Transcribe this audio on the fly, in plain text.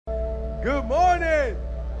Good morning.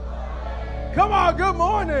 Come on, good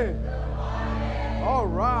morning. All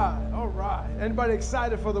right, all right. Anybody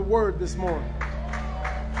excited for the word this morning?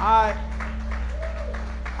 I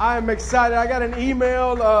am excited. I got an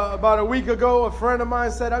email about a week ago. A friend of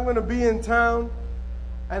mine said, I'm going to be in town,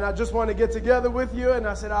 and I just want to get together with you. And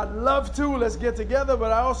I said, I'd love to. Let's get together,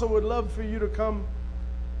 but I also would love for you to come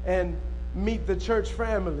and meet the church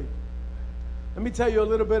family. Let me tell you a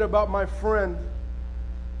little bit about my friend.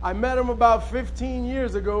 I met him about 15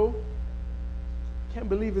 years ago. Can't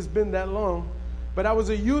believe it's been that long. But I was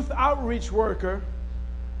a youth outreach worker,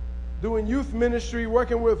 doing youth ministry,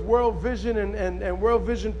 working with World Vision, and World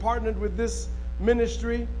Vision partnered with this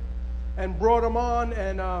ministry and brought them on.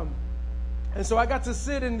 And so I got to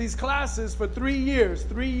sit in these classes for 3 years,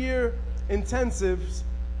 3-year intensives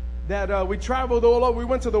that we traveled all over. We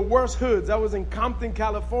went to the worst hoods. I was in Compton,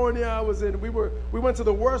 California. We went to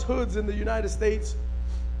the worst hoods in the United States,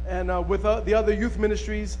 and with the other youth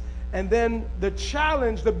ministries. And then the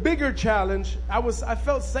challenge, the bigger challenge, I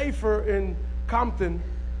felt safer in Compton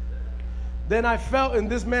than I felt in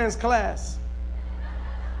this man's class.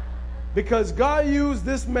 Because God used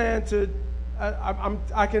this man to,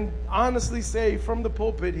 I can honestly say from the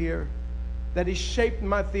pulpit here, that he shaped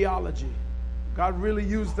my theology. God really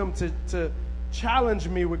used them to challenge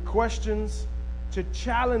me with questions, to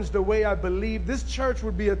challenge the way I believe. This church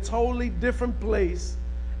would be a totally different place,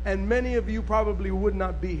 and many of you probably would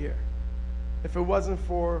not be here if it wasn't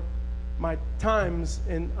for my times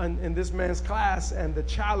in this man's class and the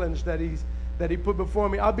challenge that he put before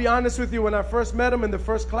me. I'll be honest with you, when I first met him in the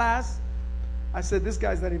first class, I said, this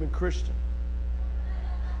guy's not even Christian.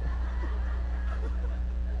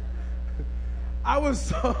 I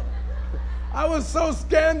was so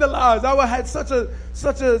scandalized. I had such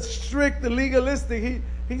a strict legalistic.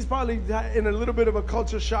 He's probably in a little bit of a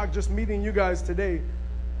culture shock just meeting you guys today.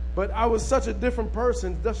 But I was such a different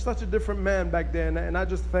person, just such a different man back then. And I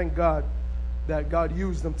just thank God that God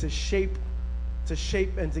used them to shape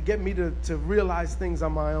and to get me to realize things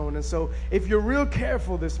on my own. And so if you're real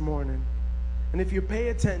careful this morning, and if you pay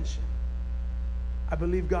attention, I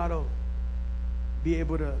believe God will be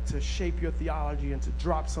able to shape your theology and to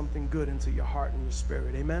drop something good into your heart and your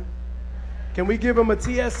spirit. Amen? Can we give him a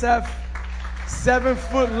TSF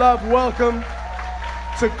 7-foot love welcome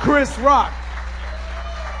to Chris Rock?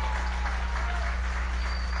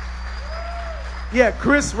 Yeah,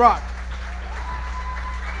 Chris Rock.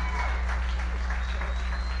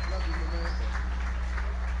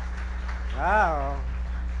 Wow.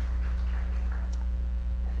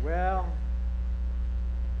 Well,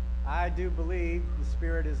 I do believe the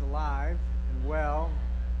Spirit is alive and well.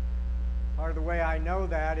 Part of the way I know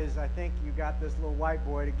that is I think you got this little white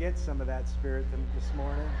boy to get some of that Spirit this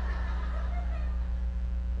morning.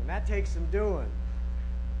 And that takes some doing.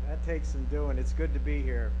 That takes some doing. It's good to be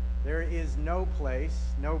here. There is no place,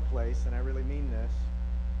 and I really mean this,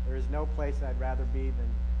 there is no place I'd rather be than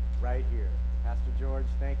right here. Pastor George,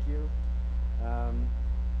 thank you.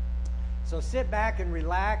 So sit back and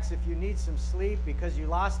relax. If you need some sleep because you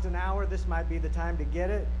lost an hour, this might be the time to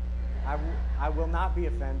get it. I will not be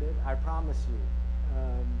offended, I promise you.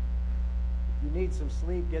 If you need some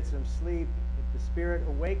sleep, get some sleep. If the Spirit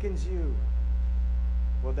awakens you,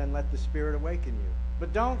 well then let the Spirit awaken you.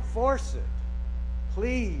 But don't force it.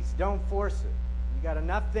 Please don't force it. You got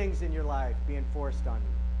enough things in your life being forced on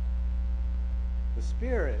you. The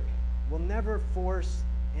Spirit will never force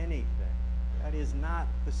anything. That is not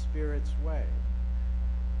the Spirit's way.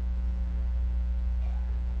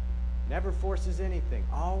 Never forces anything.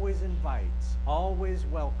 Always invites, always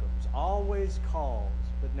welcomes, always calls,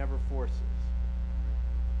 but never forces.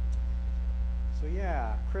 So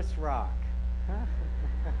yeah, Chris Rock. All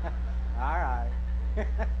right.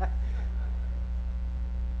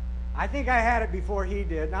 I think I had it before he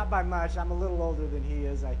did, not by much. I'm a little older than he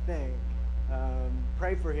is, I think.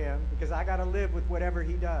 Pray for him, because I got to live with whatever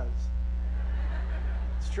he does.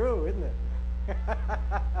 It's true, isn't it?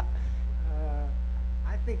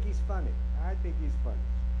 I think he's funny.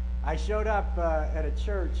 I showed up at a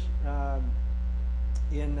church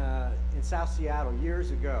in South Seattle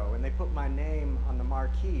years ago, and they put my name on the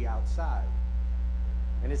marquee outside.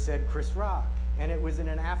 And it said Chris Rock, and it was in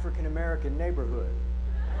an African-American neighborhood.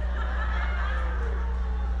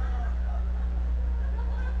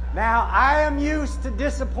 Now, I am used to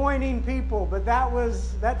disappointing people, but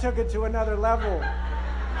that took it to another level.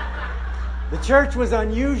 The church was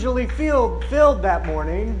unusually filled that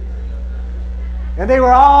morning, and they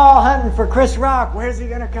were all hunting for Chris Rock. Where's he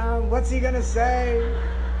going to come? What's he going to say?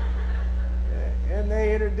 And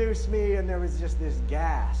they introduced me, and there was just this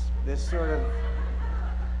gasp, this sort of,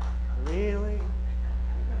 really?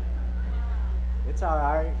 It's all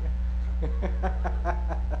right.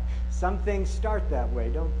 Some things start that way,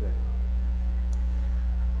 don't they?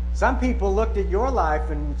 Some people looked at your life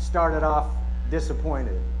and started off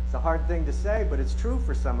disappointed. It's a hard thing to say, but it's true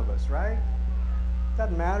for some of us, right?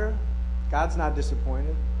 Doesn't matter. God's not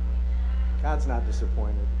disappointed. God's not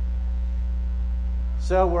disappointed.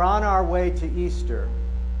 So we're on our way to Easter,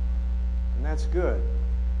 and that's good.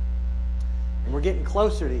 And we're getting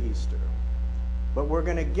closer to Easter. But we're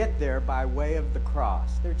going to get there by way of the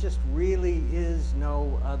cross. There just really is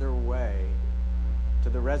no other way to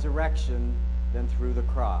the resurrection than through the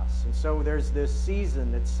cross. And so there's this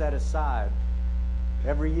season that's set aside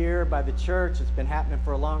every year by the church. It's been happening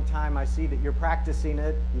for a long time. I see that you're practicing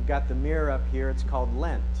it. You've got the mirror up here. It's called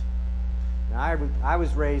Lent. Now, I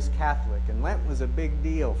was raised Catholic, and Lent was a big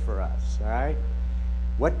deal for us, all right?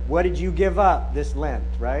 What did you give up this Lent,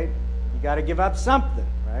 right? You got to give up something,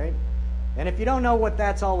 right? And if you don't know what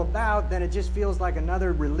that's all about, then it just feels like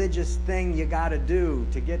another religious thing you got to do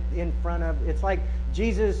to get in front of. It's like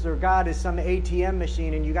Jesus or God is some ATM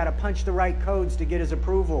machine and you got to punch the right codes to get his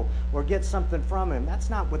approval or get something from him. That's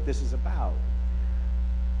not what this is about.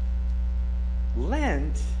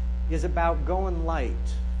 Lent is about going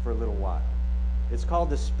light for a little while. It's called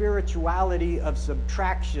the spirituality of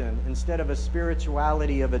subtraction instead of a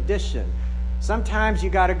spirituality of addition. Sometimes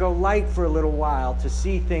you got to go light for a little while to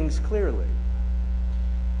see things clearly.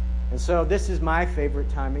 And so this is my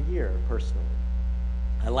favorite time of year, personally.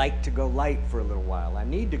 I like to go light for a little while. I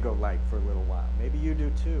need to go light for a little while. Maybe you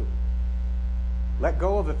do too. Let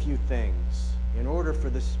go of a few things in order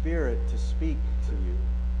for the Spirit to speak to you.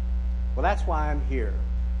 Well, that's why I'm here,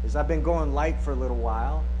 is I've been going light for a little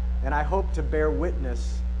while, and I hope to bear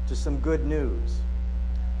witness to some good news.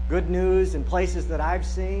 Good news in places that I've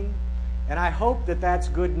seen. And I hope that that's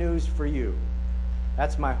good news for you.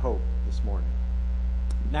 That's my hope this morning.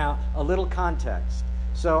 Now, a little context.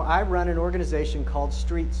 So I run an organization called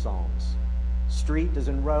Street Psalms. Street is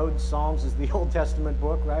in road, Psalms is the Old Testament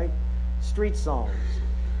book, right? Street Psalms.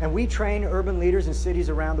 And we train urban leaders in cities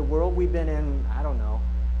around the world. We've been in,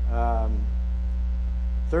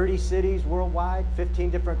 30 cities worldwide,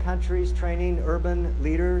 15 different countries, training urban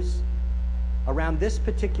leaders around this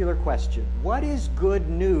particular question. What is good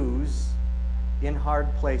news in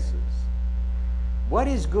hard places? What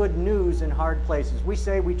is good news in hard places? We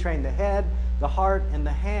say we train the head, the heart, and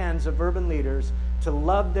the hands of urban leaders to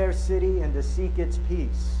love their city and to seek its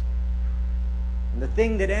peace. And the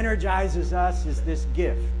thing that energizes us is this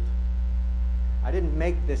gift. I didn't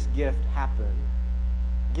make this gift happen.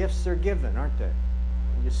 Gifts are given, aren't they?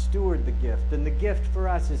 And you steward the gift. And the gift for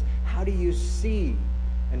us is, how do you see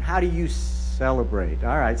and how do you celebrate?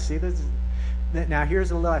 All right, see this. Now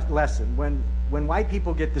here's a lesson. When white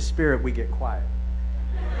people get the Spirit, we get quiet.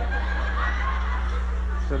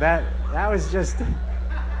 So that was just.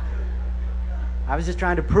 I was just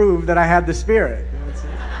trying to prove that I had the Spirit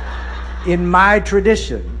in my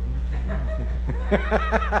tradition.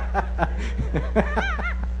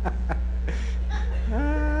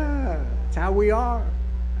 That's how we are.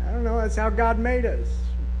 I don't know. That's how God made us.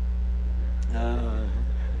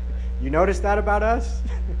 You notice that about us?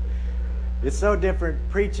 It's so different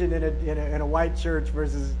preaching in a white church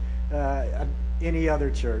versus any other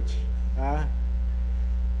church.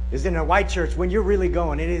 Is in a white church, when you're really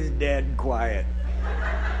going, it is dead quiet.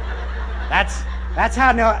 That's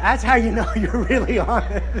how you know you're really on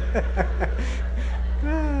it.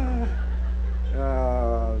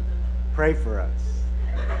 Pray for us.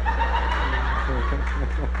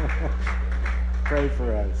 Pray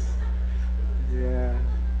for us. Yeah.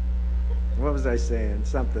 What was I saying?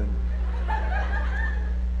 Something.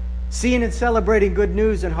 Seeing and celebrating good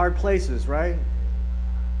news in hard places, right?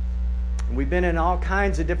 And we've been in all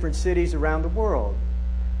kinds of different cities around the world.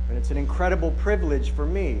 And it's an incredible privilege for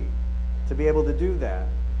me to be able to do that.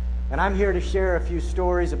 And I'm here to share a few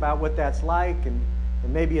stories about what that's like, and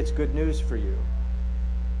maybe it's good news for you.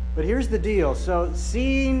 But here's the deal. So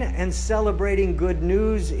seeing and celebrating good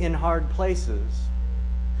news in hard places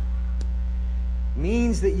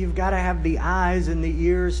means that you've got to have the eyes and the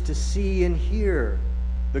ears to see and hear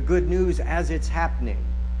the good news as it's happening.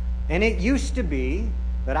 And it used to be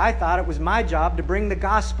that I thought it was my job to bring the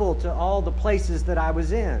gospel to all the places that I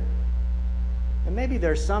was in. And maybe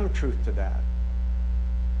there's some truth to that.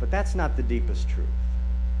 But that's not the deepest truth.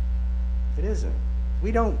 It isn't.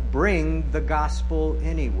 We don't bring the gospel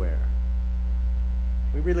anywhere.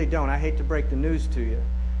 We really don't. I hate to break the news to you.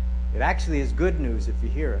 It actually is good news if you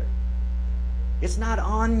hear it. It's not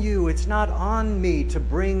on you. It's not on me to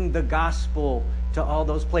bring the gospel to all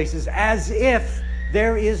those places, as if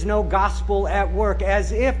there is no gospel at work,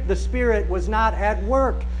 as if the Spirit was not at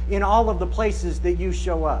work in all of the places that you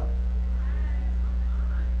show up.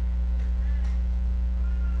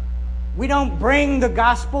 We don't bring the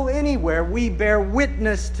gospel anywhere. We bear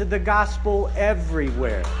witness to the gospel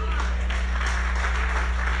everywhere.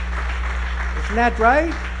 Isn't that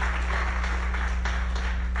right?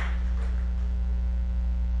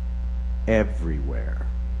 Everywhere.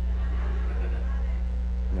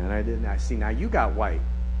 And I didn't. I see. Now you got white.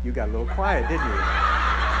 You got a little quiet, didn't you?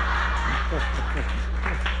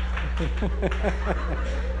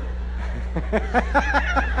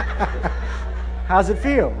 How's it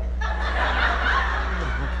feel?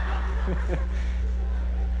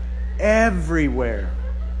 Everywhere.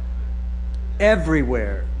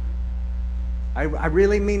 Everywhere. I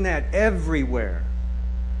really mean that. Everywhere.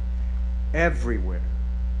 Everywhere.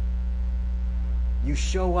 You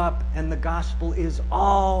show up and the gospel is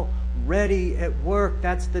already at work.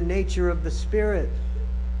 That's the nature of the Spirit.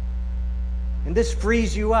 And this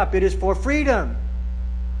frees you up. It is for freedom.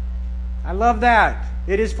 I love that.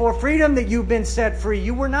 It is for freedom that you've been set free.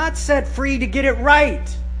 You were not set free to get it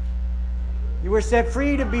right. You were set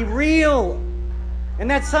free to be real.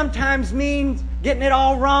 And that sometimes means getting it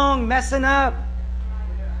all wrong, messing up.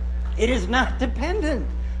 It is not dependent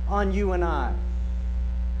on you and I.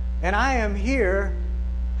 And I am here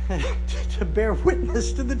to bear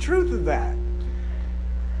witness to the truth of that.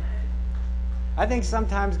 I think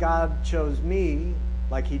sometimes God chose me,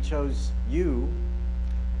 like He chose you,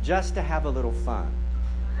 just to have a little fun.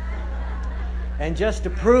 And just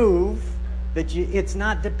to prove that it's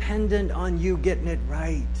not dependent on you getting it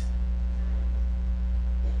right.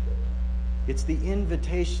 It's the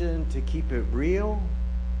invitation to keep it real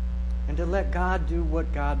and to let God do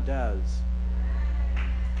what God does.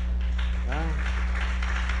 Well,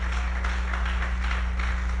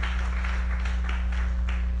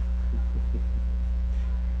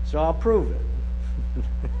 so I'll prove it.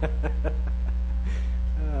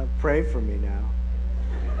 Pray for me now.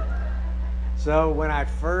 So when I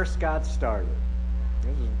first got started,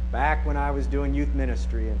 this was back when I was doing youth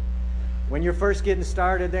ministry, and when you're first getting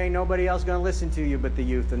started, there ain't nobody else going to listen to you but the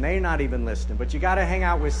youth, and they're not even listening. But you got to hang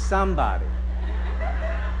out with somebody,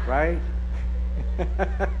 right?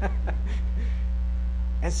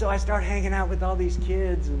 And so I started hanging out with all these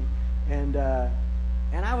kids, and I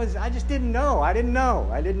just didn't know. I didn't know.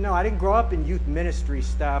 I didn't grow up in youth ministry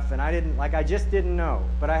stuff, and I just didn't know.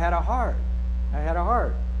 But I had a heart.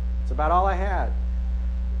 It's about all I had.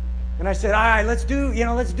 And I said, all right, let's do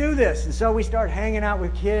this. And so we started hanging out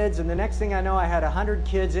with kids, and the next thing I know, I had 100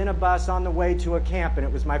 kids in a bus on the way to a camp, and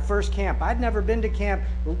it was my first camp. I'd never been to camp,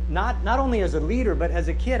 not only as a leader, but as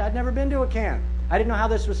a kid. I'd never been to a camp. I didn't know how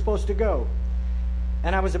this was supposed to go.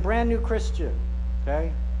 And I was a brand new Christian,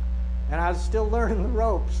 okay? And I was still learning the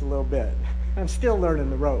ropes a little bit. I'm still learning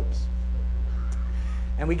the ropes.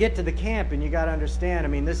 And we get to the camp, and you got to understand, I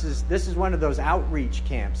mean, this is one of those outreach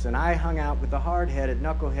camps, and I hung out with the hard-headed,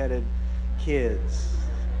 knuckle-headed kids.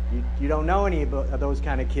 You don't know any of those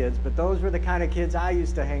kind of kids, but those were the kind of kids I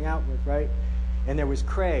used to hang out with, right? And there was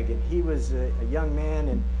Craig, and he was a young man,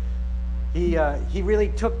 and he really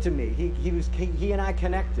took to me. He and I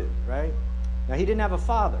connected, right? Now, he didn't have a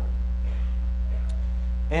father.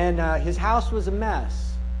 And his house was a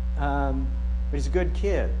mess, but he's a good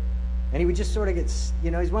kid. And he would just sort of get,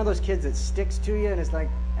 he's one of those kids that sticks to you, and it's like,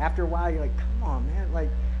 after a while, you're like, come on, man,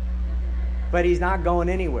 but he's not going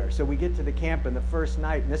anywhere. So we get to the camp, and the first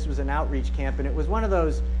night, and this was an outreach camp, and it was one of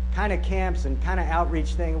those kind of camps and kind of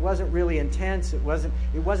outreach thing. It wasn't really intense. It wasn't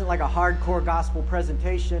like a hardcore gospel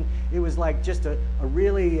presentation. It was like just a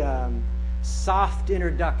really soft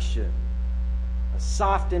introduction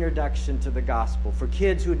to the gospel for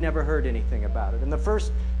kids who had never heard anything about it. And the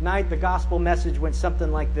first night, the gospel message went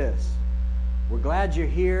something like this: we're glad you're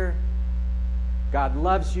here. God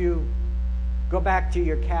loves you. Go back to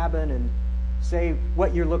your cabin and say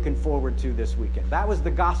what you're looking forward to this weekend. That was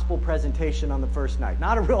the gospel presentation on the first night.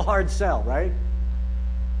 Not a real hard sell, right?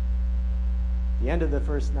 At the end of the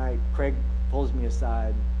first night, Craig pulls me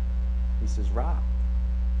aside. He says, Rob,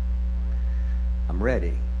 I'm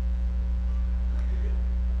ready.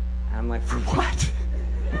 I'm like, for what?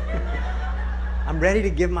 I'm ready to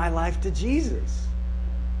give my life to Jesus.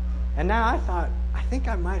 And now I thought, I think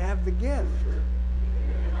I might have the gift.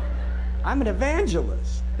 I'm an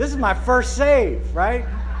evangelist. This is my first save, right?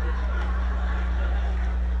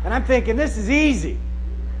 And I'm thinking, this is easy.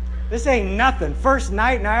 This ain't nothing. First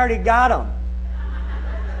night and I already got them.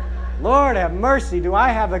 Lord have mercy. Do I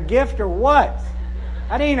have a gift or what?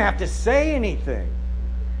 I didn't even have to say anything.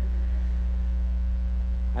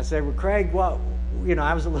 I said, well, Craig,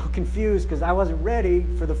 I was a little confused because I wasn't ready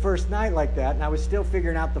for the first night like that, and I was still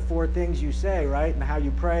figuring out the 4 things you say, right, and how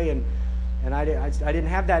you pray, and I didn't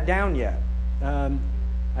have that down yet.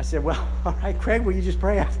 I said, well, all right, Craig, will you just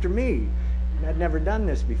pray after me? And I'd never done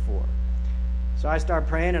this before. So I started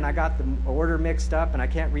praying, and I got the order mixed up, and I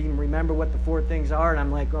can't even remember what the 4 things are, and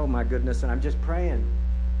I'm like, oh, my goodness, and I'm just praying.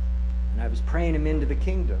 And I was praying him into the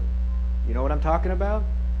kingdom. You know what I'm talking about?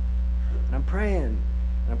 And I'm praying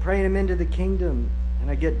him into the kingdom, and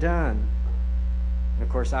I get done. And, of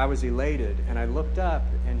course, I was elated, and I looked up,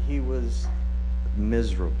 and he was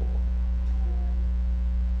miserable.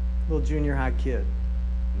 Little junior high kid.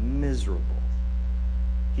 Miserable.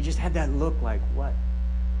 He just had that look like, what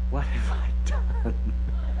have I done?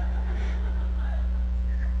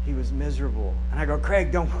 He was miserable. And I go,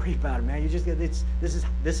 Craig, don't worry about it, man.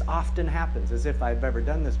 This often happens, as if I've ever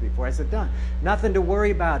done this before. I said, nothing to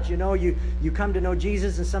worry about. You come to know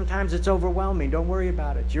Jesus, and sometimes it's overwhelming. Don't worry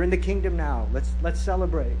about it. You're in the kingdom now. Let's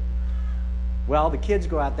celebrate. Well, the kids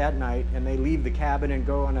go out that night, and they leave the cabin and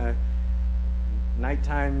go on a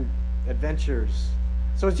nighttime adventures.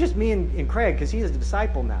 So it's just me and Craig, because he's a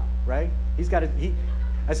disciple now, right?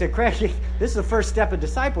 I said, Craig, this is the first step of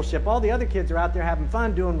discipleship. All the other kids are out there having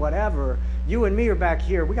fun, doing whatever. You and me are back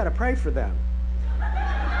here. We got to pray for them.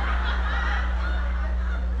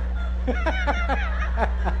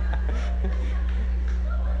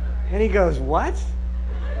 And he goes, what?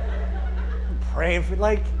 Praying for,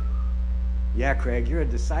 yeah, Craig, you're a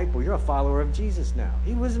disciple. You're a follower of Jesus now.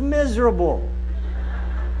 He was miserable.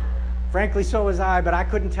 Frankly, so was I, but I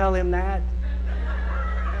couldn't tell him that.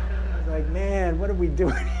 I was like, man, what are we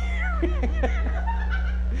doing here?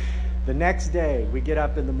 The next day, we get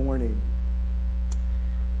up in the morning,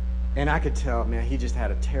 and I could tell, man, he just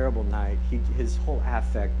had a terrible night. His whole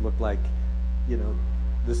affect looked like,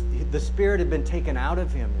 the spirit had been taken out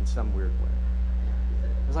of him in some weird way.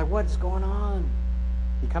 I was like, what's going on?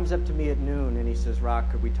 He comes up to me at noon, and he says,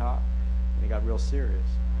 Rock, could we talk? And he got real serious.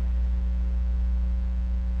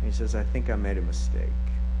 And he says, I think I made a mistake.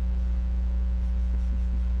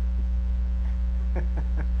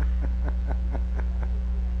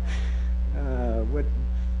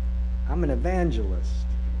 I'm an evangelist.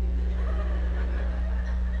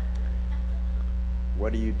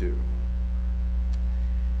 What do you do?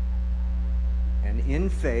 And in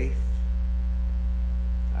faith,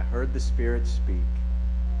 I heard the Spirit speak.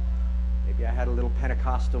 Maybe I had a little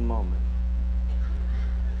Pentecostal moment.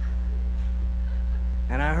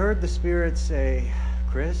 And I heard the Spirit say,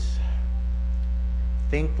 Chris,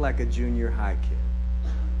 think like a junior high kid.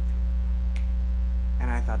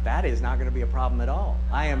 And I thought, that is not going to be a problem at all.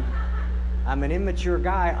 I'm an immature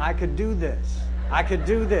guy. I could do this.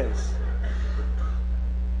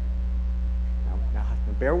 Now,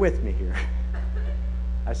 bear with me here.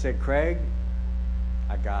 I said, Craig,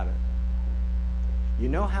 I got it. You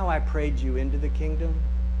know how I prayed you into the kingdom?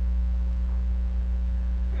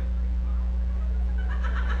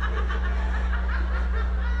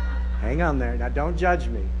 Hang on there. Now, don't judge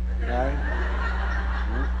me. Right?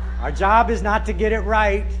 Our job is not to get it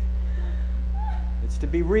right. It's to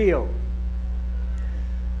be real.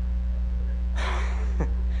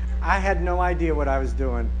 I had no idea what I was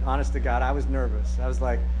doing. Honest to God, I was nervous. I was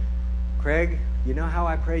like, Craig, you know how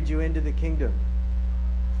I prayed you into the kingdom?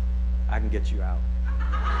 I can get you out.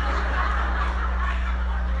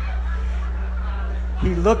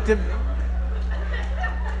 He looked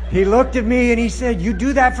at me and he said, you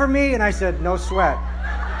do that for me? And I said, no sweat.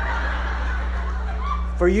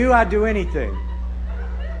 For you, I'd do anything.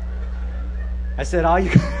 I said, all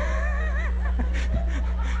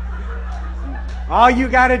you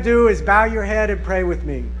got to do is bow your head and pray with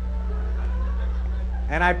me.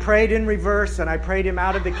 And I prayed in reverse, and I prayed him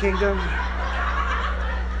out of the kingdom.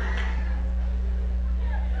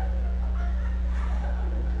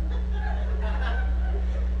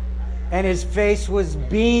 And his face was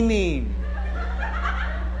beaming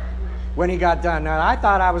when he got done. Now, I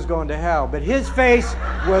thought I was going to hell, but his face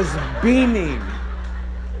was beaming.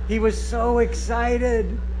 He was so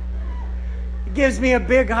excited. He gives me a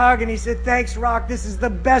big hug, and he said, thanks, Rock. This is the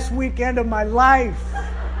best weekend of my life.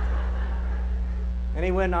 And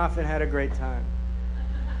he went off and had a great time.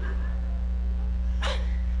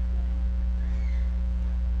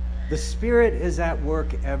 The Spirit is at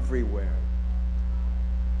work everywhere.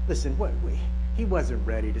 Listen, he wasn't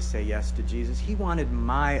ready to say yes to Jesus. He wanted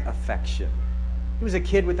my affection. He was a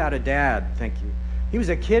kid without a dad. Thank you. He was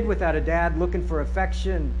a kid without a dad looking for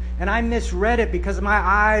affection. And I misread it because my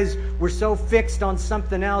eyes were so fixed on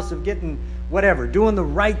something else of getting whatever, doing the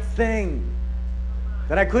right thing,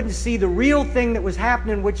 that I couldn't see the real thing that was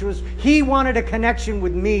happening, which was he wanted a connection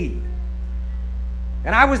with me.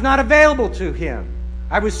 And I was not available to him.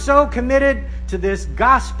 I was so committed to this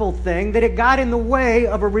gospel thing that it got in the way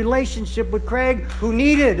of a relationship with Craig, who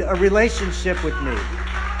needed a relationship with me.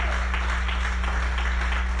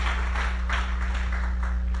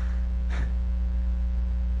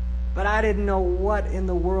 But I didn't know what in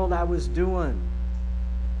the world I was doing.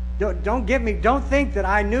 Don't think that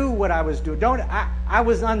I knew what I was doing. I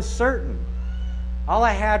was uncertain. All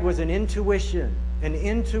I had was an intuition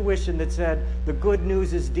that said, the good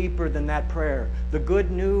news is deeper than that prayer. The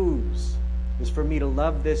good news is for me to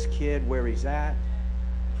love this kid where he's at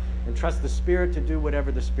and trust the Spirit to do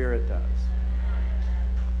whatever the Spirit does.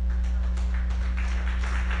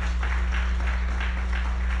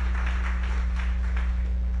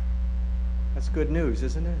 That's good news,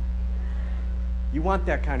 isn't it? You want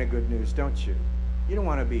that kind of good news, don't you? You don't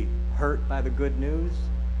want to be hurt by the good news,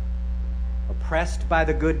 oppressed by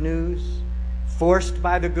the good news, forced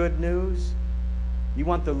by the good news. You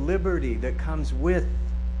want the liberty that comes with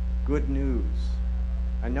good news.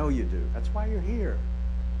 I know you do. That's why you're here.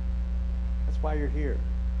 That's why you're here.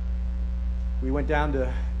 We went down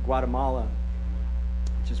to Guatemala,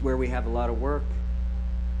 which is where we have a lot of work.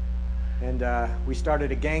 And we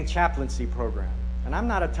started a gang chaplaincy program. And I'm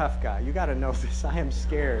not a tough guy. You got to know this. I am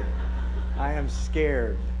scared. I am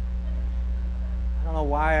scared. I don't know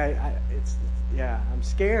why I'm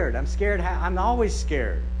scared. I'm scared. I'm always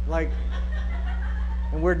scared.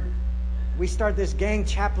 And we start this gang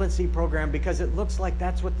chaplaincy program because it looks like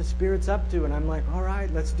that's what the Spirit's up to. And I'm like, all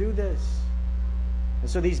right, let's do this. And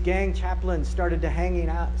so these gang chaplains started hanging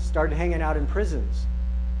out in prisons.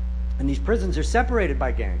 And these prisons are separated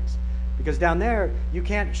by gangs. Because down there, you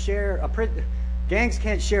can't share gangs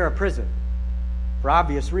can't share a prison for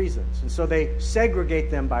obvious reasons. And so they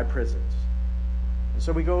segregate them by prisons. And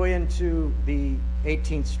so we go into the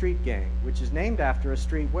 18th Street Gang, which is named after a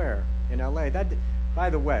street where? In LA. By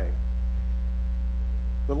the way,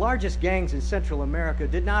 the largest gangs in Central America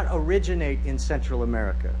did not originate in Central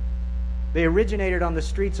America. They originated on the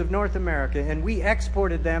streets of North America, and we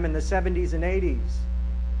exported them in the 70s and 80s.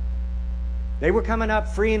 They were coming up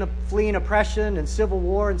fleeing oppression and civil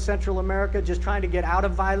war in Central America, just trying to get out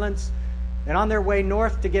of violence. And on their way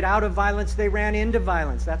north to get out of violence, they ran into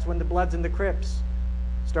violence. That's when the Bloods and the Crips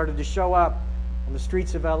started to show up on the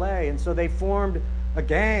streets of LA. And so they formed a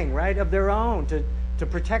gang, right, of their own to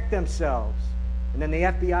protect themselves. And then the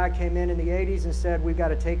FBI came in the 80s and said, we've got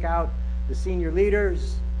to take out the senior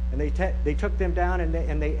leaders. And they took them down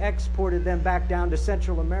and they exported them back down to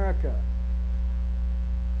Central America.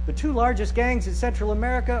 The two largest gangs in Central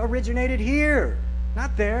America originated here,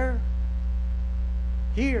 not there.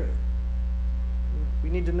 Here. We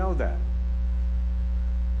need to know that.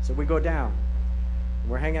 So we go down.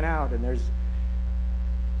 We're hanging out, and the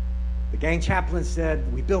gang chaplain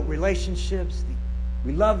said, we built relationships.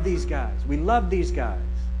 We love these guys. We love these guys.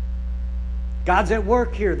 God's at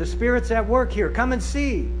work here. The Spirit's at work here. Come and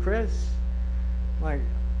see, Chris. I'm like,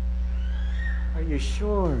 are you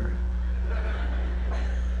sure?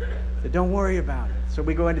 But don't worry about it. So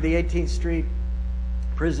we go into the 18th Street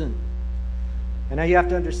prison. And now you have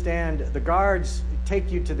to understand, the guards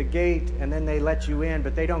take you to the gate and then they let you in,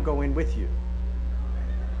 but they don't go in with you.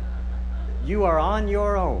 You are on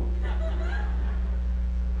your own.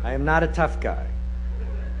 I am not a tough guy.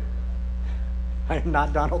 I am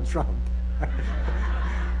not Donald Trump.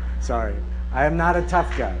 Sorry. I am not a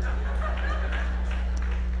tough guy.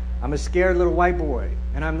 I'm a scared little white boy.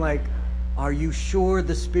 And I'm like, are you sure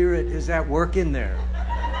the Spirit is at work in there?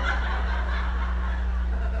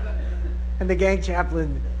 And the gang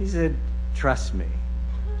chaplain, he said, trust me.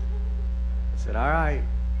 I said, all right.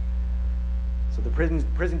 So the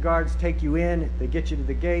prison guards take you in. They get you to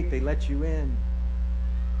the gate. They let you in.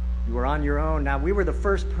 You were on your own. Now, we were the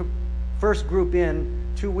first group in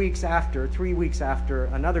 3 weeks after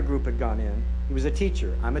another group had gone in. He was a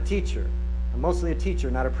teacher. I'm a teacher. I'm mostly a teacher,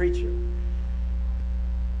 not a preacher.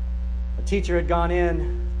 A teacher had gone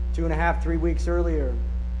in 2.5, 3 weeks earlier.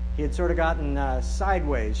 He had sort of gotten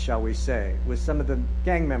sideways, shall we say, with some of the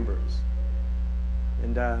gang members.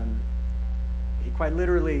 And he quite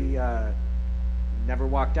literally never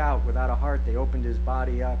walked out without a heart. They opened his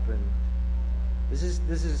body up, and this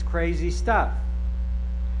is crazy stuff.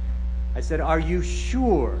 I said, are you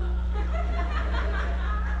sure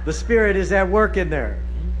the Spirit is at work in there?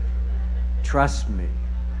 Trust me.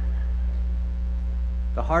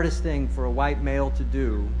 The hardest thing for a white male to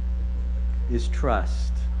do is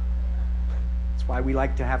trust. That's why we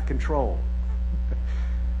like to have control.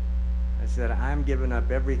 I said, I'm giving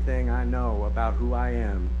up everything I know about who I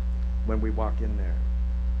am when we walk in there.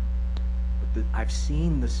 But I've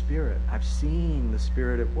seen the Spirit. I've seen the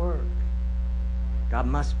Spirit at work. God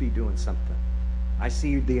must be doing something. I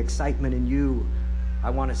see the excitement in you. I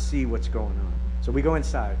want to see what's going on. So we go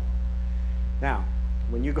inside. Now,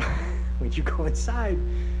 when you go inside,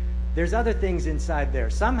 there's other things inside there.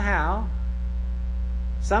 Somehow,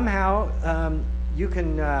 you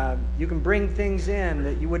can bring things in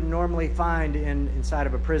that you wouldn't normally find inside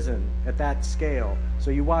of a prison at that scale.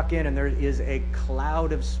 So you walk in and there is a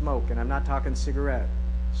cloud of smoke, and I'm not talking cigarette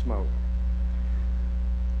smoke.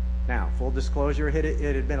 Now, full disclosure,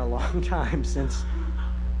 it had been a long time since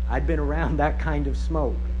I'd been around that kind of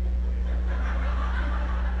smoke.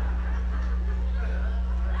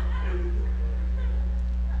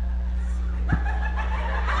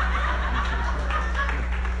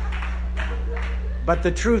 But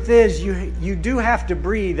the truth is, you do have to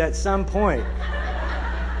breathe at some point.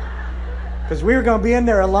 Because we were going to be in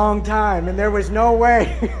there a long time, and there was no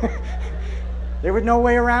way. There was no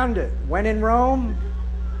way around it. When in Rome.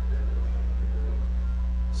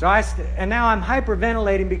 So and now I'm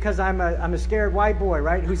hyperventilating because I'm a scared white boy,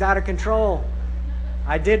 right? Who's out of control.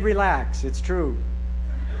 I did relax. It's true.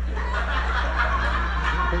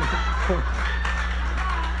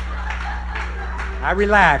 I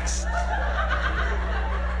relaxed.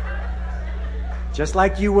 Just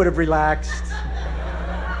like you would have relaxed.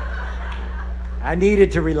 I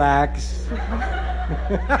needed to relax.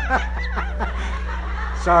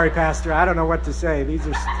 Sorry, Pastor, I don't know what to say. These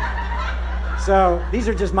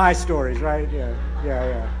are just my stories, right?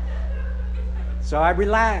 Yeah. So I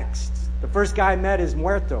relaxed. The first guy I met is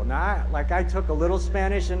Muerto. Now, I took a little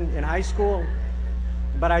Spanish in high school,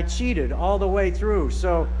 but I cheated all the way through.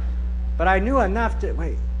 But I knew enough to,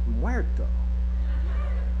 wait, Muerto.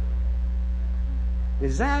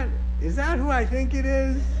 Is that who I think it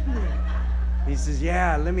is? He says,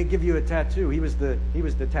 yeah, let me give you a tattoo. He was the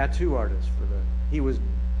tattoo artist he was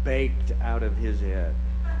baked out of his head.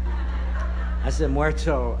 I said,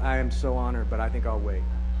 Muerto, I am so honored, but I think I'll wait.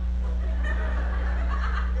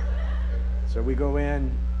 So we go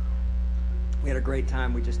in. We had a great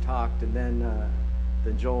time. We just talked, and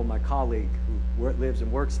then Joel, my colleague who lives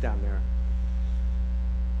and works down there,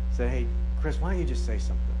 said, hey, Chris, why don't you just say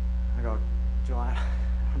something? I go, Joel, I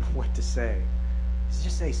don't know what to say. He said,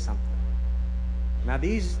 just say something. Now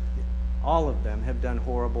all of them have done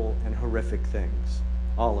horrible and horrific things.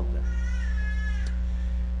 All of them.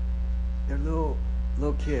 They're little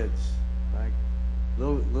kids, like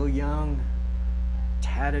little young,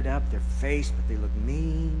 tatted up, their face, but they look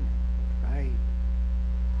mean, right?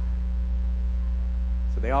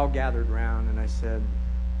 So they all gathered around, and I said,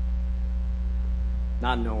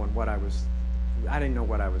 not knowing I didn't know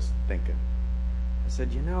what I was thinking. I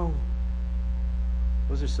said,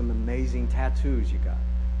 those are some amazing tattoos you got.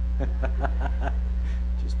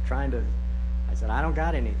 Just trying to, I said, I don't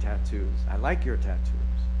got any tattoos. I like your tattoos.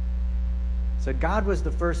 I said, God was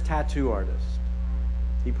the first tattoo artist.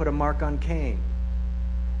 He put a mark on Cain.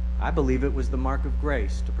 I believe it was the mark of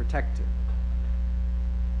grace to protect him.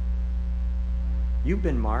 You've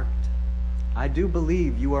been marked. I do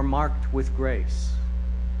believe you are marked with grace.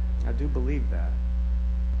 I do believe that.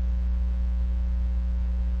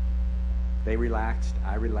 They relaxed.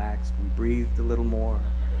 I relaxed. We breathed a little more.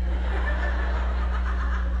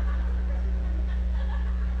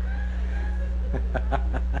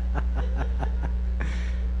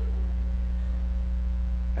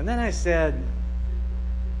 And then I said,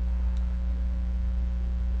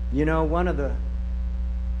 one of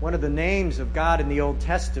the names of God in the Old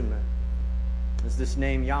Testament is this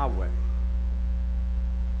name Yahweh.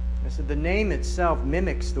 I said, the name itself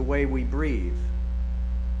mimics the way we breathe.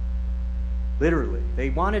 Literally. They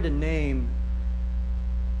wanted a name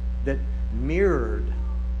that mirrored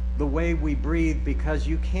the way we breathe, because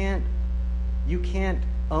you can't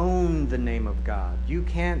own the name of God. You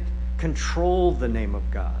can't control the name of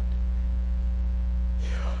God.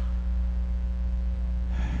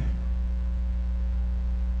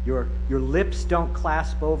 Your lips don't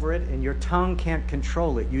clasp over it, and your tongue can't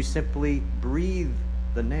control it. You simply breathe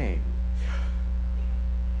the name.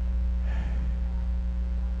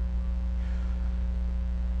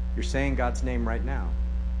 You're saying God's name right now.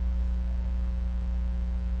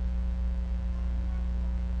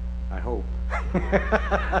 I hope.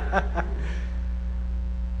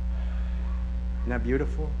 Isn't that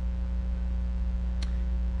beautiful?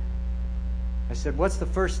 I said, what's the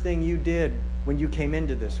first thing you did when you came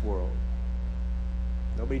into this world?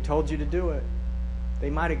 Nobody told you to do it. They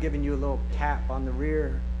might have given you a little tap on the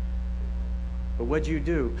rear. But what'd you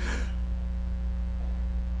do?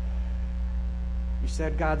 You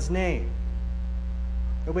said God's name.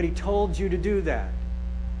 Nobody told you to do that.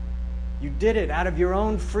 You did it out of your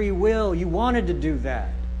own free will. You wanted to do that.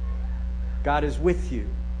 God is with you.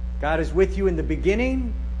 God is with you in the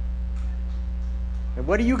beginning. And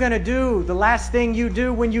what are you going to do? The last thing you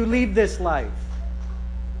do when you leave this life?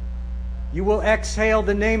 You will exhale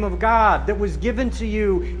the name of God that was given to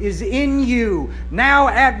you, is in you, now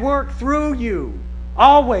at work through you,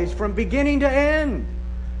 always from beginning to end.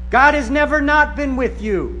 God has never not been with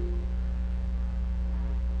you.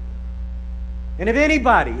 And if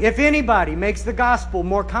anybody makes the gospel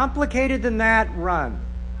more complicated than that, run.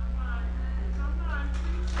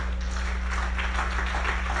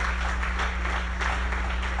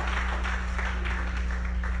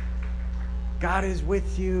 God is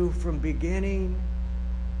with you from beginning,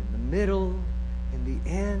 in the middle, in the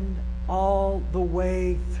end, all the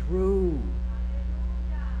way through.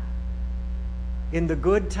 In the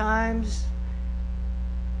good times,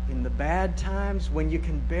 in the bad times, when you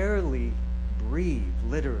can barely breathe,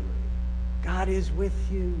 literally, God is with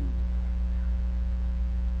you.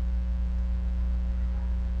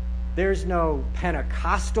 There's no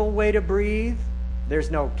Pentecostal way to breathe.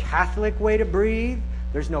 There's no Catholic way to breathe.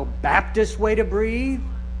 There's no Baptist way to breathe.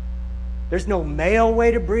 There's no male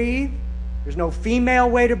way to breathe. There's no female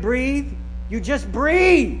way to breathe. You just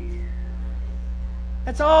breathe.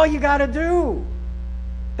 That's all you got to do.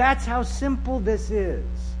 That's how simple this is.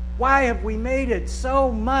 Why have we made it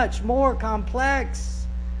so much more complex?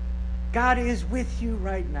 God is with you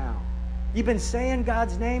right now. You've been saying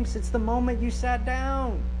God's name since the moment you sat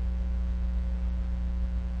down.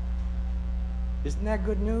 Isn't that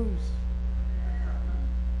good news?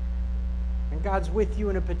 And God's with you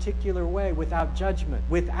in a particular way, without judgment.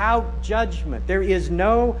 Without judgment. There is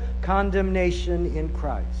no condemnation in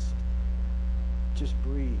Christ. Just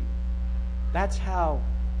breathe. That's how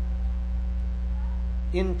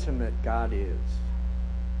intimate God is.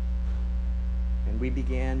 And we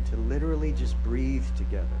began to literally just breathe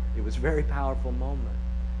together. It was a very powerful moment.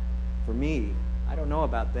 For me, I don't know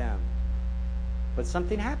about them, but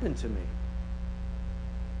something happened to me.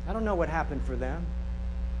 I don't know what happened for them,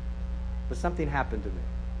 but something happened to me.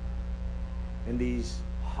 And these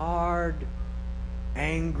hard,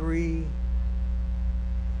 angry,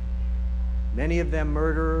 many of them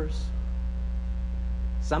murderers,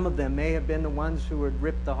 some of them may have been the ones who had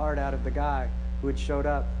ripped the heart out of the guy who had showed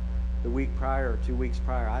up the week prior or 2 weeks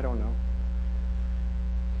prior. I don't know.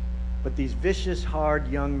 But these vicious, hard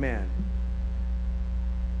young men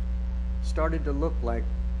started to look like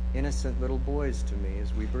innocent little boys to me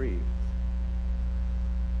as we breathed.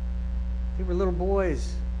 They were little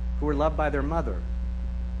boys who were loved by their mother.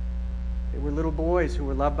 They were little boys who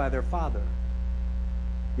were loved by their father.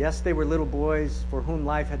 Yes, they were little boys for whom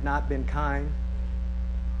life had not been kind.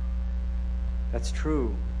 That's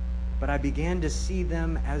true. But I began to see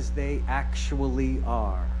them as they actually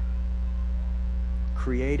are.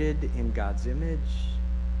 Created in God's image,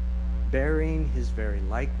 bearing His very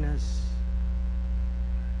likeness.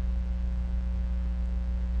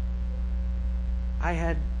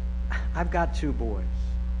 I've got 2 boys.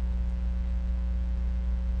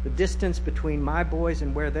 The distance between my boys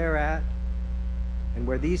and where they're at and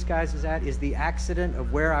where these guys is at is the accident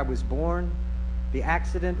of where I was born, the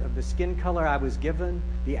accident of the skin color I was given,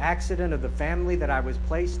 the accident of the family that I was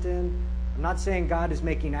placed in. I'm not saying God is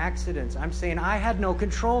making accidents. I'm saying I had no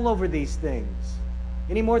control over these things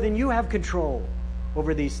any more than you have control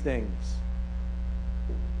over these things.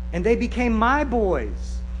 And they became my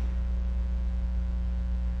boys.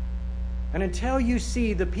 And until you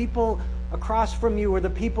see the people across from you or the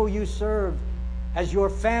people you serve as your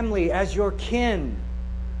family, as your kin,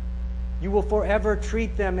 you will forever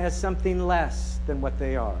treat them as something less than what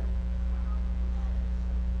they are.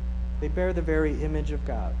 They bear the very image of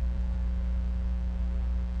God.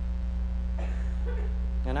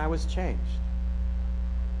 And I was changed.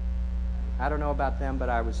 I don't know about them, but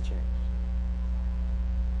I was changed.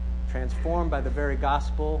 Transformed by the very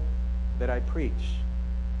gospel that I preach.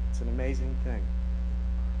 It's an amazing thing.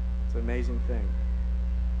 It's an amazing thing.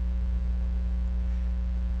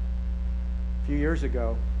 A few years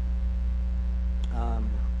ago,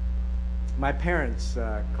 my parents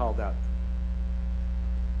called up.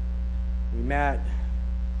 We met,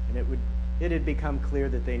 and it had become clear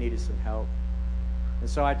that they needed some help. And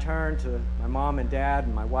so I turned to my mom and dad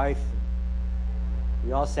and my wife. And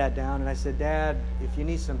we all sat down, and I said, "Dad, if you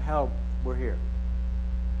need some help, we're here."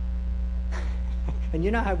 And you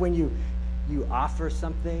know how when you offer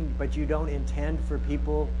something, but you don't intend for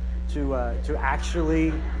people to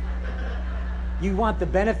actually, you want the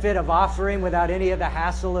benefit of offering without any of the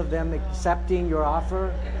hassle of them accepting your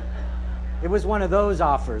offer? It was one of those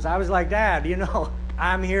offers. I was like, "Dad,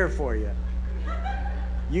 I'm here for you.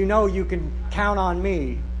 You know you can count on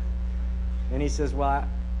me." And he says, "Well,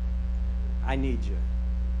 I need you.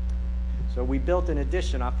 So we built an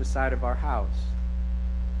addition off the side of our house.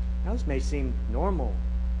 Now, this may seem normal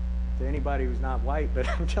to anybody who's not white, but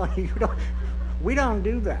I'm telling you, we don't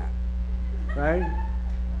do that, right?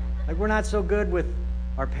 Like, we're not so good with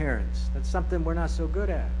our parents. That's something we're not so good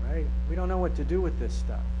at, right? We don't know what to do with this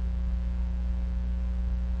stuff.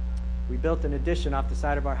 We built an addition off the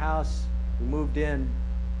side of our house. We moved in,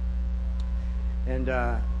 and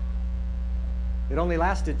it only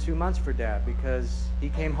lasted 2 months for Dad, because he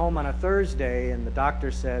came home on a Thursday, and the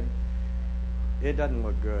doctor said, it doesn't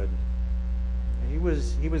look good. And he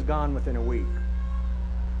was gone within a week.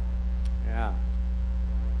 Yeah.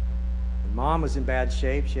 And Mom was in bad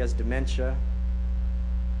shape. She has dementia.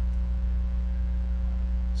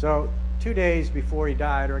 So 2 days before he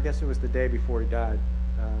died, or I guess it was the day before he died,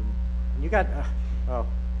 you have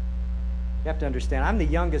to understand, I'm the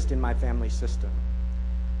youngest in my family system.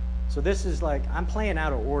 So this is like, I'm playing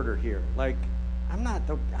out of order here. Like, I'm not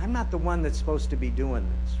the one that's supposed to be doing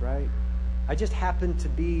this, right? I just happen to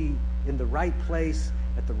be in the right place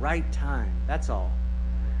at the right time. That's all.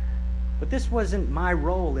 But this wasn't my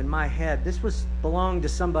role in my head. This belonged to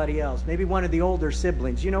somebody else, maybe one of the older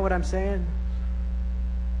siblings. You know what I'm saying?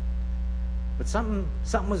 But something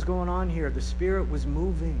was going on here. The Spirit was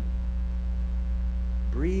moving,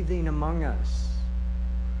 breathing among us.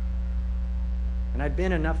 And I'd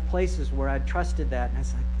been enough places where I'd trusted that, and I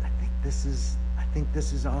was like, I think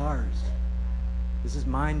this is ours. This is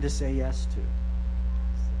mine to say yes to.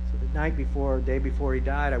 So the day before he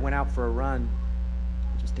died, I went out for a run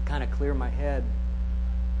just to kind of clear my head.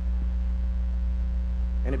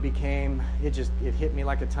 And it hit me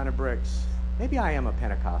like a ton of bricks. Maybe I am a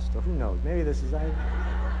Pentecostal. Who knows? Maybe I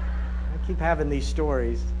keep having these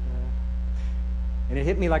stories. And it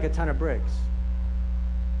hit me like a ton of bricks.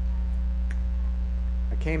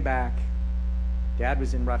 I came back. Dad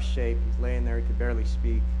was in rough shape. He's laying there. He could barely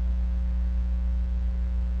speak.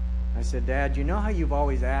 I said, Dad, you know how you've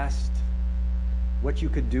always asked what you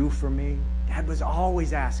could do for me? Dad was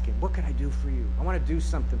always asking, what could I do for you? I want to do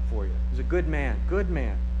something for you. He was a good man.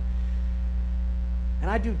 And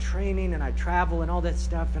I do training and I travel and all that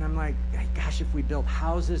stuff, and I'm like, gosh, if we built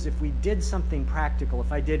houses, if we did something practical,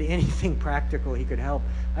 if I did anything practical, he could help.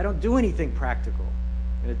 I don't do anything practical.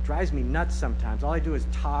 And it drives me nuts sometimes. All I do is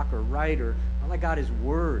talk or write, or all I got is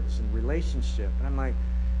words and relationship. And I'm like,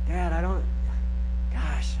 Dad,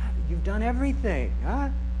 gosh, you've done everything, huh?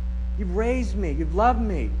 You've raised me. You've loved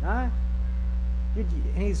me, huh?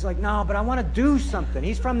 And he's like, no, but I want to do something.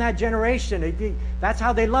 He's from that generation. That's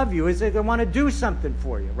how they love you, is they want to do something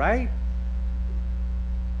for you, right?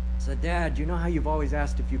 I said, Dad, you know how you've always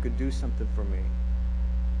asked if you could do something for me?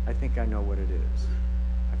 I think I know what it is.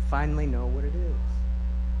 I finally know what it is.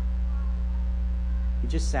 He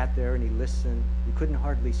just sat there and he listened. He couldn't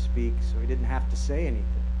hardly speak, so he didn't have to say anything.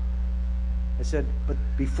 I said, but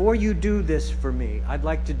before you do this for me, I'd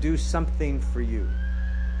like to do something for you.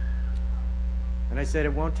 And I said,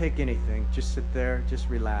 it won't take anything. Just sit there, just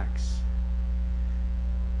relax.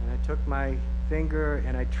 And I took my finger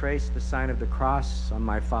and I traced the sign of the cross on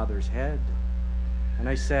my father's head. And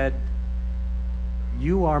I said,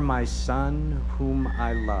 you are my son whom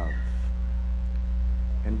I love.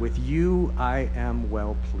 And with you I am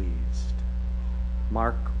well pleased.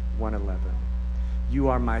 Mark 1:11. You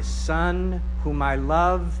are my son whom I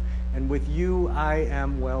love, and with you I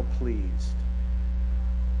am well pleased.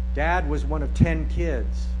 Dad was one of 10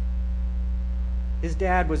 kids. His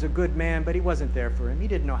dad was a good man, but he wasn't there for him. He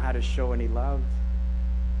didn't know how to show any love.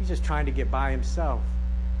 He's just trying to get by himself.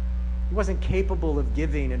 He wasn't capable of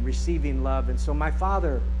giving and receiving love. And so my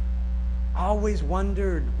father always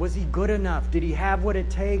wondered, was he good enough? Did he have what it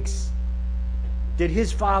takes? Did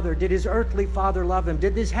his earthly father love him?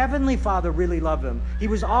 Did his heavenly father really love him? He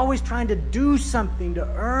was always trying to do something to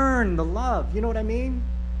earn the love. You know what I mean?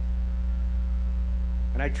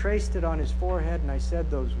 And I traced it on his forehead and I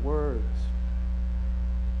said those words.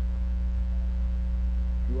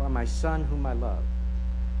 You are my son whom I love.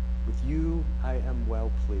 With you I am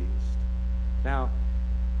well pleased. Now,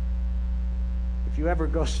 if you ever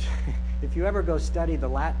go study the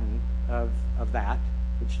Latin of that,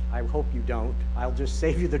 which I hope you don't, I'll just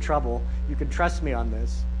save you the trouble. You can trust me on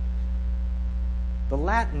this. The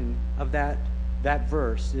Latin of that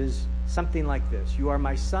verse is something like this. You are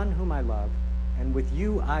my son whom I love, and with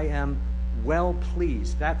you I am well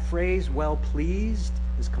pleased. That phrase, well pleased,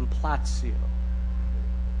 is complatio.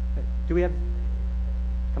 Do we have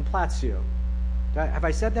complatio? Have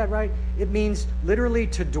I said that right? It means literally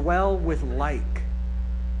to dwell with like.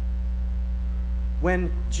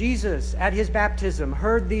 When Jesus, at his baptism,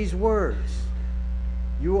 heard these words,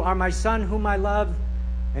 you are my son whom I love,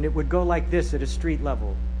 And it would go like this at a street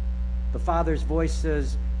level. The Father's voice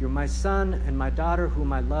says, "You're my son and my daughter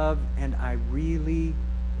whom I love, and I really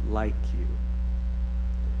like you."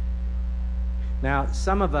 Now,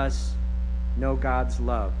 some of us know God's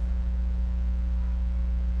love.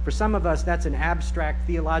 For some of us, that's an abstract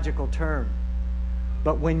theological term.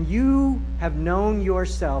 But when you have known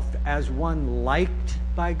yourself as one liked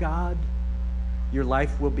by God, your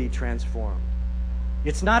life will be transformed.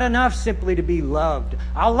 It's not enough simply to be loved.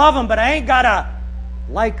 I'll love them, but I ain't got to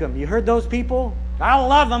like them. You heard those people? I'll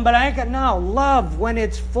love them, but I ain't got... No, love, when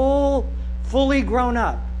it's fully grown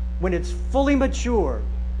up, when it's fully mature,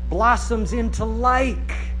 blossoms into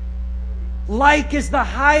like. Like is the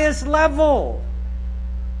highest level.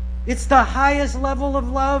 It's the highest level of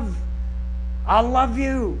love. I'll love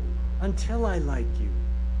you until I like you.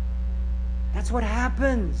 That's what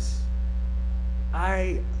happens.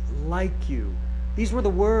 I like you. These were the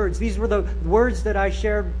words. These were the words that I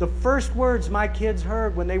shared. The first words my kids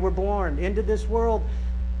heard when they were born into this world.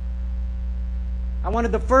 I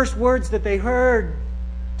wanted the first words that they heard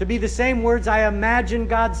to be the same words I imagined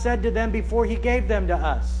God said to them before He gave them to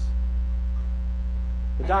us.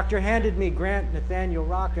 The doctor handed me Grant Nathaniel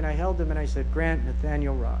Rock, and I held him and I said, "Grant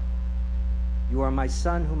Nathaniel Rock, you are my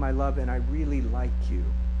son whom I love, and I really like you."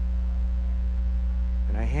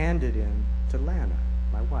 And I handed him to Lana,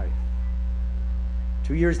 my wife.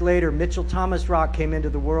 2 years later, Mitchell Thomas Rock came into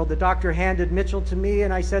the world. The doctor handed Mitchell to me,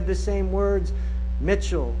 and I said the same words,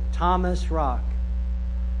 "Mitchell Thomas Rock,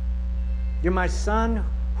 you're my son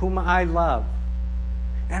whom I love,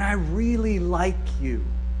 and I really like you."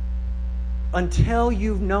 Until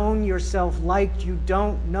you've known yourself liked, you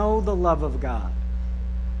don't know the love of God.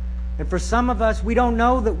 And for some of us, we don't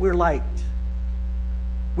know that we're liked.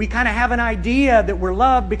 We kind of have an idea that we're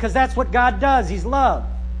loved because that's what God does. He's love.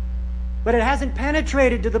 But it hasn't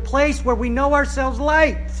penetrated to the place where we know ourselves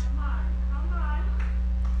liked.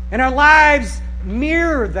 And our lives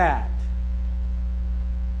mirror that.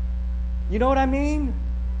 You know what I mean?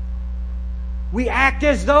 We act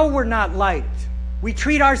as though we're not liked. We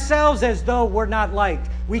treat ourselves as though we're not liked.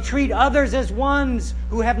 We treat others as ones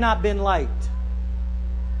who have not been liked.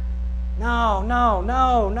 No.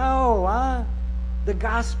 The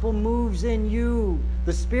gospel moves in you.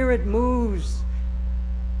 The Spirit moves.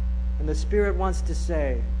 And the Spirit wants to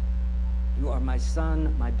say, "You are my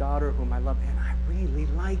son, my daughter, whom I love, and I really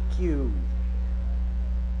like you."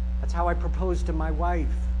 That's how I proposed to my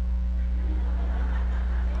wife.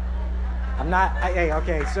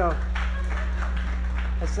 So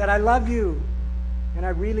I said, "I love you, and I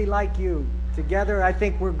really like you. Together, I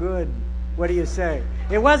think we're good. What do you say?"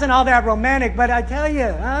 It wasn't all that romantic, but I tell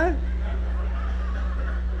you,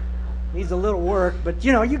 needs a little work, but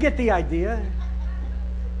you get the idea.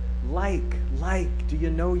 Like. Do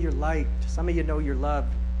you know you're liked? Some of you know you're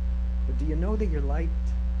loved, but do you know that you're liked?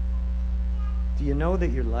 Do you know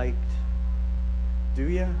that you're liked? Do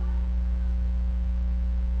you?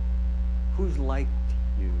 Who's liked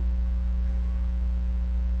you?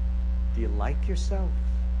 Do you like yourself?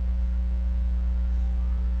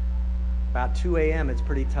 About 2 a.m., it's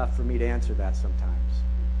pretty tough for me to answer that sometimes.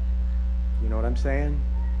 You know what I'm saying?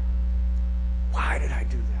 Why did I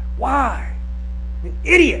do that? Why? An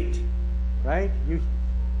idiot, right?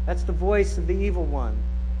 That's the voice of the evil one.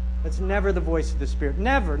 That's never the voice of the Spirit.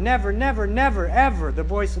 Never, ever the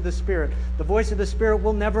voice of the Spirit. The voice of the Spirit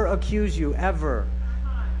will never accuse you, ever.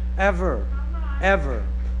 Ever.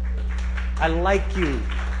 I like you.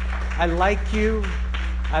 I like you.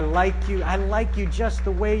 I like you. I like you just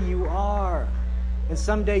the way you are. And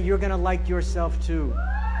someday you're going to like yourself too.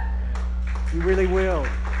 You really will.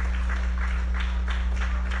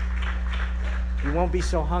 You won't be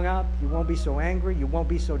so hung up. You won't be so angry. You won't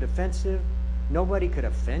be so defensive. Nobody could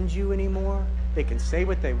offend you anymore. They can say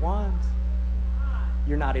what they want.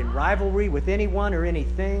 You're not in rivalry with anyone or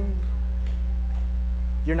anything.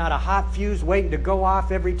 You're not a hot fuse waiting to go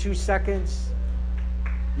off every 2 seconds.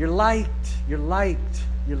 You're liked. You're liked.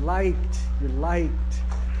 You're liked. You're liked.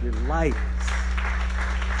 You're liked.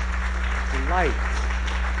 You're liked.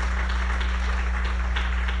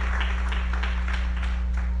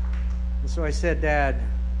 And so I said, "Dad,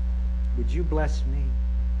 would you bless me?"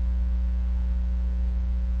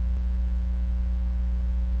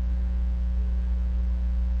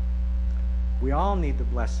 We all need the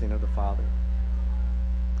blessing of the Father.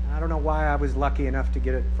 I don't know why I was lucky enough to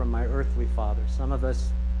get it from my earthly father. Some of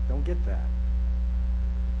us don't get that.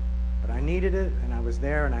 But I needed it, and I was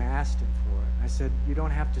there, and I asked him for it. I said, "You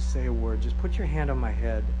don't have to say a word. Just put your hand on my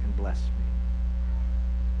head and bless me."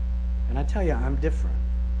 And I tell you, I'm different.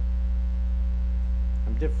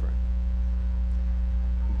 I'm different.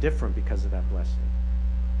 I'm different because of that blessing.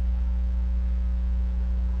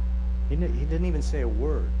 He didn't even say a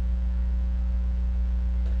word.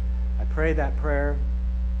 I pray that prayer,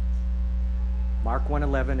 Mark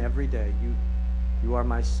 1:11, every day. You are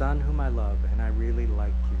my son whom I love, and I really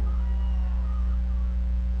like you.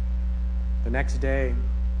 The next day,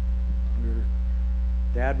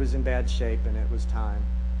 Dad was in bad shape, and it was time.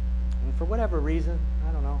 And for whatever reason,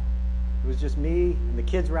 I don't know, it was just me, and the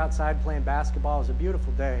kids were outside playing basketball. It was a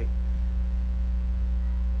beautiful day.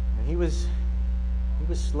 And he was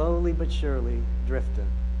slowly but surely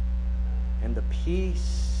drifting. And the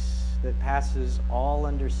peace that passes all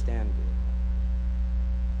understanding,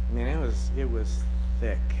 I mean, it was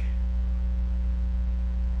thick.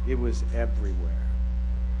 It was everywhere.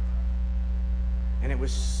 And it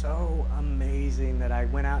was so amazing that I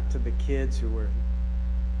went out to the kids who were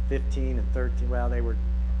 15 and 13. Well, they were,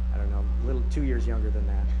 I don't know, a little 2 years younger than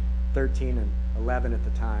that. 13 and 11 at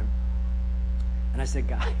the time. And I said,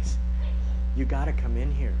 guys, you got to come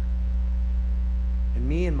in here. And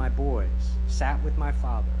me and my boys sat with my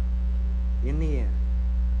father in the inn.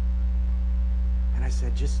 And I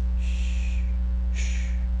said, just shh,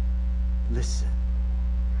 listen.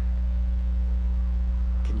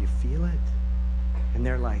 Can you feel it? And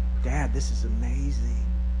they're like, Dad, this is amazing.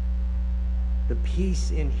 The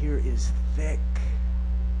peace in here is thick.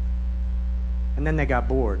 And then they got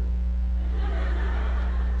bored.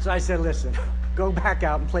 So I said, listen, go back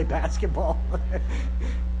out and play basketball.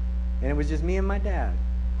 And it was just me and my dad.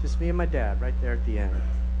 Just me and my dad right there at the end.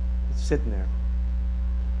 Just sitting there.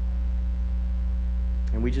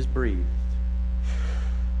 And we just breathed.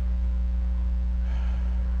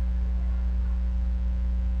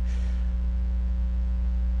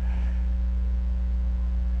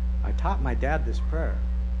 I taught my dad this prayer.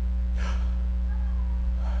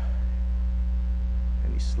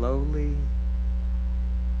 And he slowly,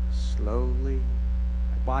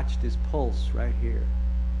 I watched his pulse right here.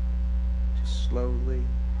 Just slowly,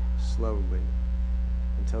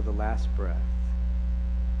 until the last breath.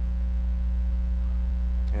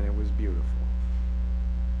 And it was beautiful.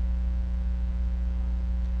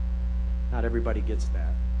 Not everybody gets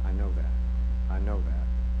that. I know that. I'm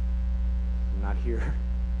not here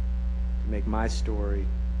to make my story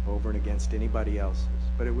over and against anybody else's.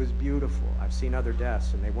 But it was beautiful. I've seen other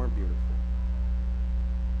deaths and they weren't beautiful.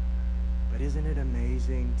 But isn't it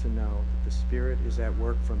amazing to know that the Spirit is at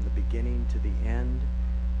work from the beginning to the end?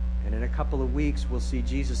 And in a couple of weeks, we'll see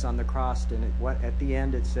Jesus on the cross, and at the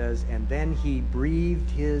end it says, and then he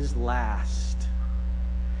breathed his last.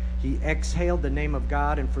 He exhaled the name of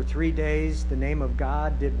God, and for 3 days, the name of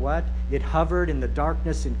God did what? It hovered in the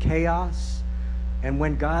darkness and chaos. And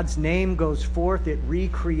when God's name goes forth, it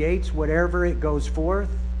recreates whatever it goes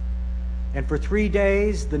forth. And for 3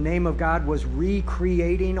 days, the name of God was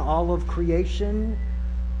recreating all of creation,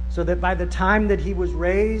 so that by the time that he was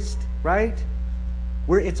raised, right?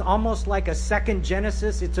 It's almost like a second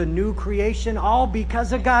Genesis. It's a new creation, all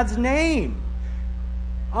because of God's name.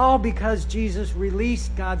 All because Jesus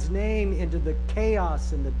released God's name into the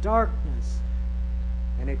chaos and the darkness.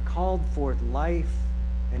 And it called forth life,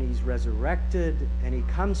 and he's resurrected, and he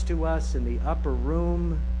comes to us in the upper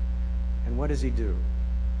room. And what does he do?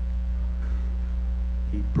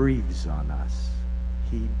 He breathes on us.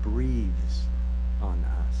 He breathes on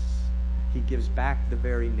us. He gives back the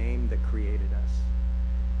very name that created us.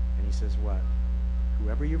 And he says what?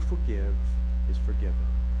 Whoever you forgive is forgiven.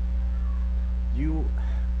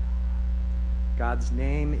 God's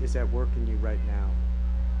name is at work in you right now.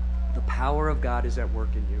 The power of God is at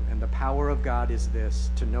work in you. And the power of God is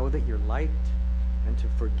this: to know that you're liked and to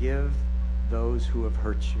forgive those who have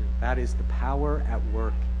hurt you. That is the power at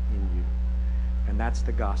work in you. And that's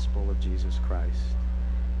the gospel of Jesus Christ.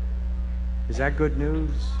 Is that good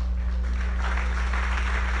news?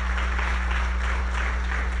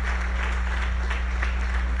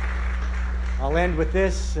 I'll end with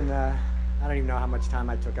this, and I don't even know how much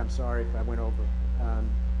time I took. I'm sorry if I went over.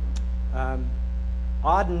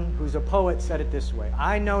 Auden, who's a poet, said it this way: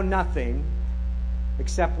 I know nothing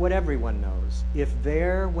except what everyone knows. If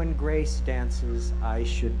there, when grace dances, I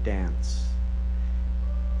should dance.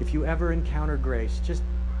 If you ever encounter grace, just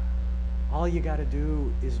all you got to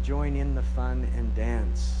do is join in the fun and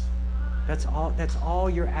dance. That's all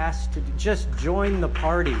you're asked to do. Just join the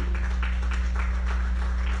party.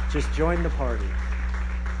 Just join the party.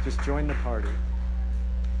 Just join the party.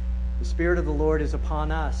 The Spirit of the Lord is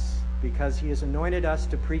upon us because he has anointed us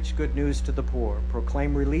to preach good news to the poor,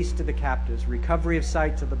 proclaim release to the captives, recovery of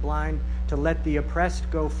sight to the blind, to let the oppressed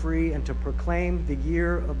go free, and to proclaim the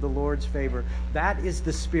year of the Lord's favor. That is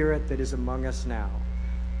the Spirit that is among us now.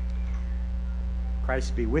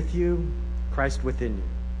 Christ be with you, Christ within you.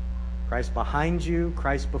 Christ behind you,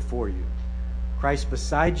 Christ before you. Christ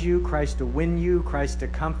beside you, Christ to win you, Christ to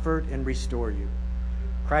comfort and restore you.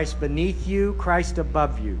 Christ beneath you, Christ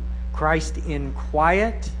above you. Christ in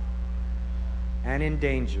quiet and in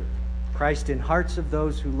danger. Christ in hearts of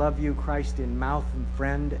those who love you, Christ in mouth and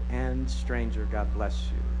friend and stranger. God bless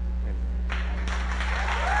you.